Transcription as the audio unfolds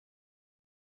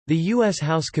The U.S.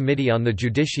 House Committee on the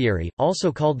Judiciary, also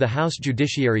called the House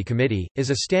Judiciary Committee, is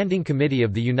a standing committee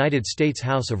of the United States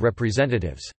House of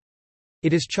Representatives.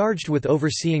 It is charged with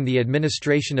overseeing the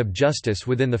administration of justice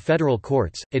within the federal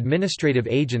courts, administrative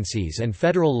agencies and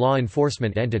federal law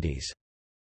enforcement entities.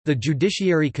 The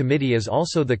Judiciary Committee is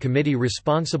also the committee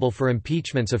responsible for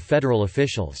impeachments of federal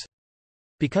officials.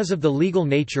 Because of the legal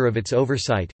nature of its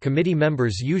oversight, committee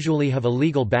members usually have a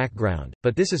legal background,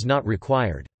 but this is not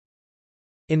required.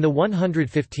 In the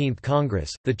 115th Congress,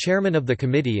 the chairman of the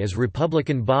committee is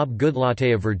Republican Bob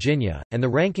Goodlatte of Virginia, and the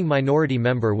ranking minority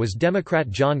member was Democrat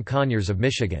John Conyers of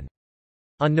Michigan.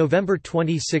 On November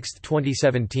 26,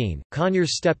 2017,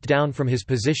 Conyers stepped down from his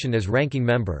position as ranking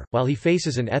member, while he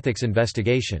faces an ethics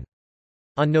investigation.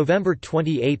 On November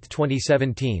 28,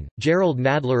 2017, Gerald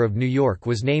Nadler of New York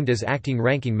was named as acting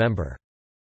ranking member.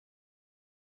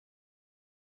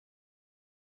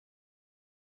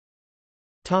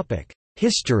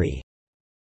 History.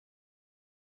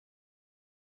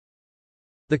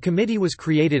 The committee was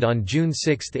created on June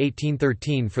 6,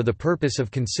 1813 for the purpose of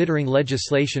considering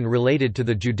legislation related to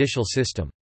the judicial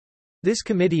system. This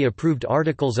committee approved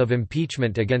articles of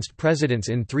impeachment against presidents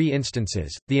in 3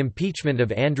 instances: the impeachment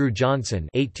of Andrew Johnson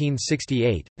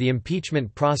 (1868), the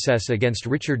impeachment process against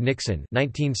Richard Nixon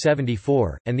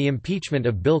 (1974), and the impeachment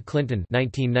of Bill Clinton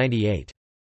 (1998).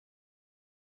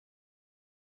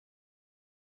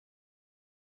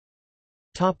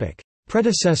 Topic: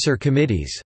 Predecessor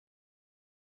committees.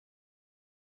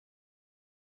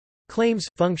 Claims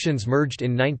 – Functions merged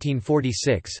in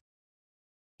 1946.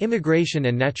 Immigration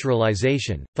and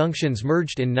Naturalization – Functions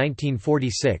merged in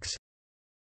 1946.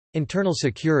 Internal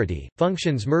Security –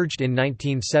 Functions merged in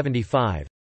 1975.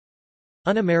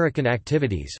 Un-American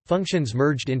Activities – Functions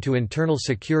merged into Internal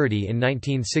Security in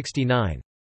 1969.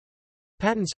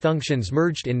 Patents – Functions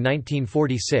merged in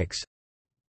 1946.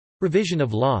 Revision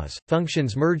of Laws –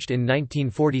 Functions merged in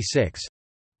 1946.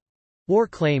 War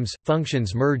Claims –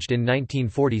 Functions merged in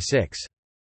 1946.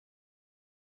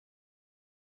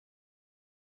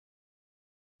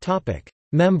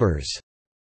 Members.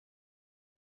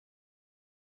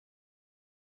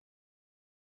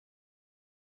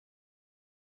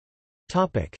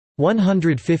 Topic: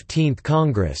 115th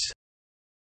Congress.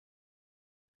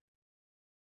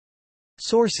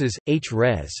 Sources: H.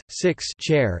 Res. 6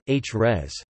 Chair, H.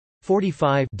 Res.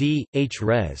 45 D, H.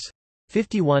 Res.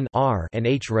 51 R and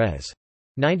H. Res.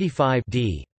 95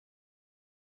 D.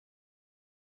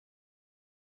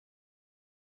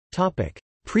 Topic: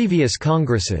 Previous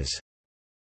Congresses.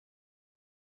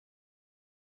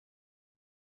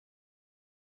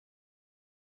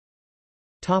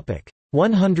 Topic: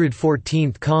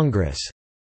 114th Congress.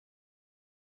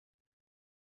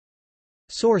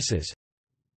 Sources: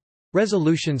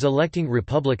 Resolutions electing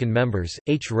Republican members,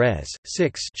 H. Res.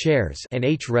 6 Chairs and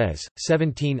H. Res.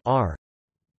 17 R.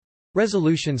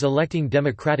 Resolutions electing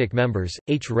Democratic members,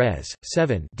 H. Res.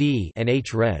 7 D and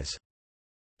H. Res.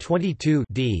 22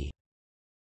 D.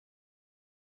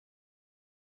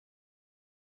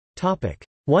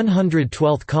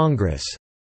 112th Congress.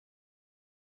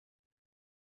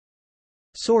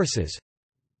 Sources: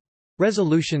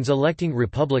 Resolutions electing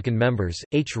Republican members,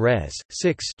 H. Res.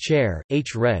 6 Chair,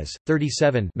 H. Res.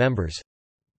 37 members.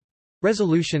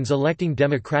 Resolutions electing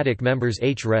Democratic members,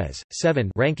 H. Res.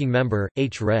 7 Ranking member,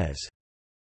 H. Res.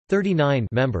 39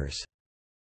 members.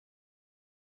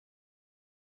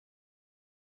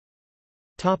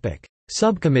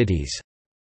 Subcommittees.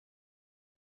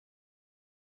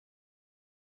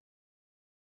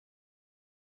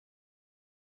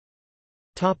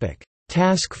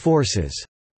 Task forces.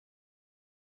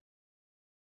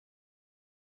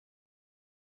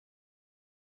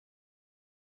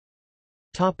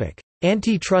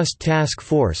 Antitrust Task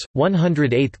Force,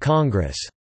 108th Congress.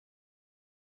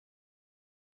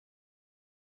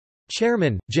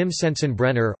 Chairman: Jim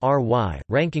Sensenbrenner, R.Y.,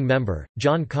 Ranking Member: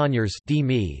 John Conyers,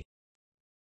 D.Me.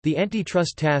 The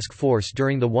Antitrust Task Force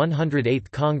during the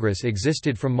 108th Congress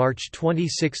existed from March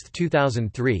 26,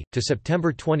 2003, to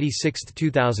September 26,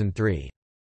 2003.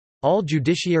 All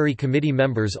Judiciary Committee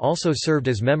members also served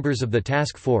as members of the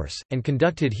task force, and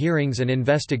conducted hearings and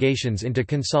investigations into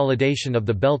consolidation of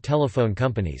the Bell telephone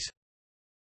companies.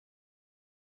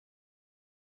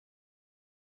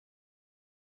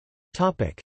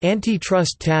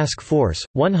 Antitrust Task Force,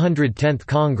 110th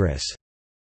Congress.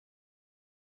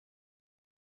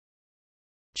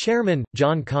 Chairman: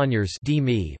 John Conyers,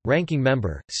 D.Me. Ranking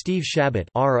Member: Steve Chabot,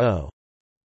 R.O.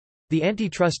 The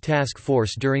Antitrust Task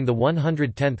Force during the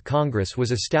 110th Congress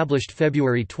was established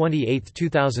February 28,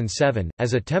 2007,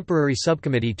 as a temporary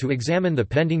subcommittee to examine the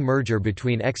pending merger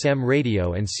between XM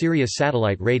Radio and Sirius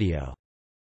Satellite Radio.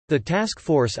 The task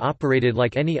force operated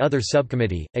like any other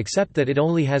subcommittee, except that it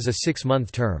only has a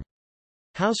 6-month term.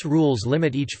 House rules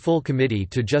limit each full committee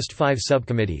to just 5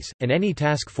 subcommittees, and any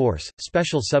task force,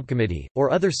 special subcommittee,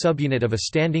 or other subunit of a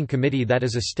standing committee that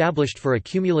is established for a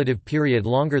cumulative period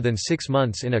longer than 6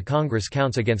 months in a Congress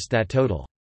counts against that total.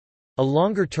 A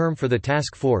longer term for the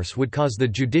task force would cause the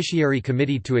Judiciary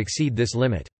Committee to exceed this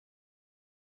limit.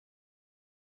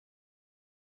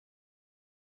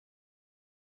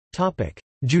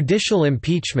 Judicial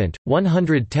impeachment,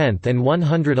 110th and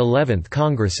 111th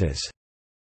Congresses.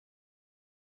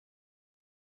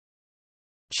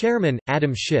 Chairman,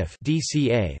 Adam Schiff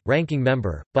DCA, Ranking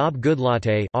Member, Bob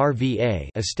Goodlatte RVA.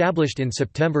 Established in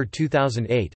September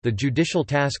 2008, the Judicial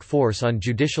Task Force on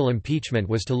Judicial Impeachment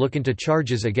was to look into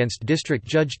charges against District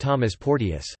Judge Thomas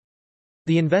Porteous.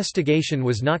 The investigation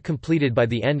was not completed by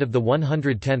the end of the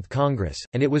 110th Congress,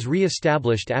 and it was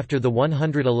re-established after the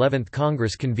 111th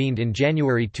Congress convened in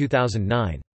January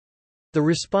 2009. The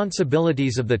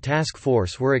responsibilities of the task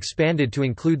force were expanded to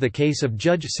include the case of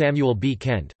Judge Samuel B.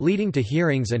 Kent, leading to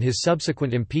hearings and his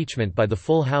subsequent impeachment by the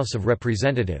full House of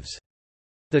Representatives.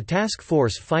 The task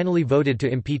force finally voted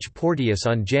to impeach Porteous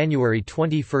on January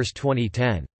 21,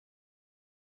 2010.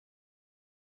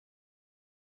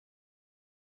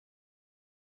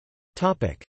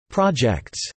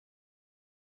 Projects.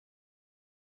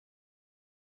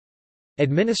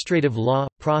 Administrative Law,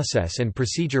 Process and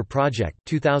Procedure Project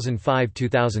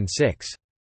 2005–2006.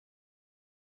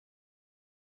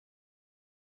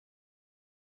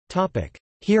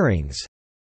 Hearings.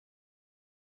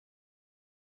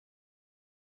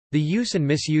 The Use and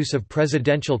Misuse of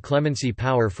Presidential Clemency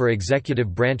Power for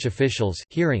Executive Branch Officials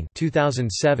hearing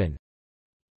 2007.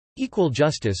 Equal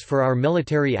Justice for Our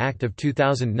Military Act of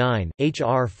 2009,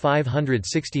 H.R.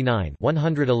 569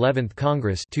 111th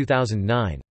Congress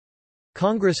 2009.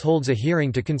 Congress holds a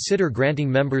hearing to consider granting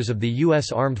members of the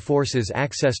U.S. Armed Forces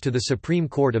access to the Supreme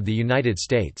Court of the United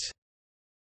States.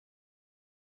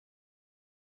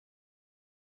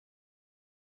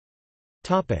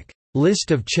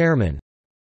 List of chairmen.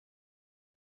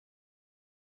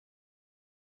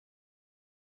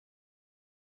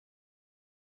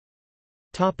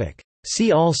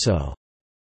 See also: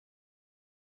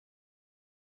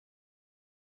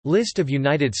 List of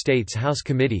United States House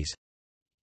committees,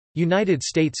 United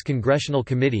States Congressional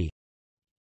Committee,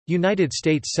 United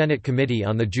States Senate Committee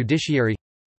on the Judiciary,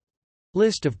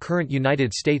 List of current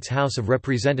United States House of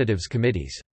Representatives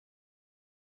committees.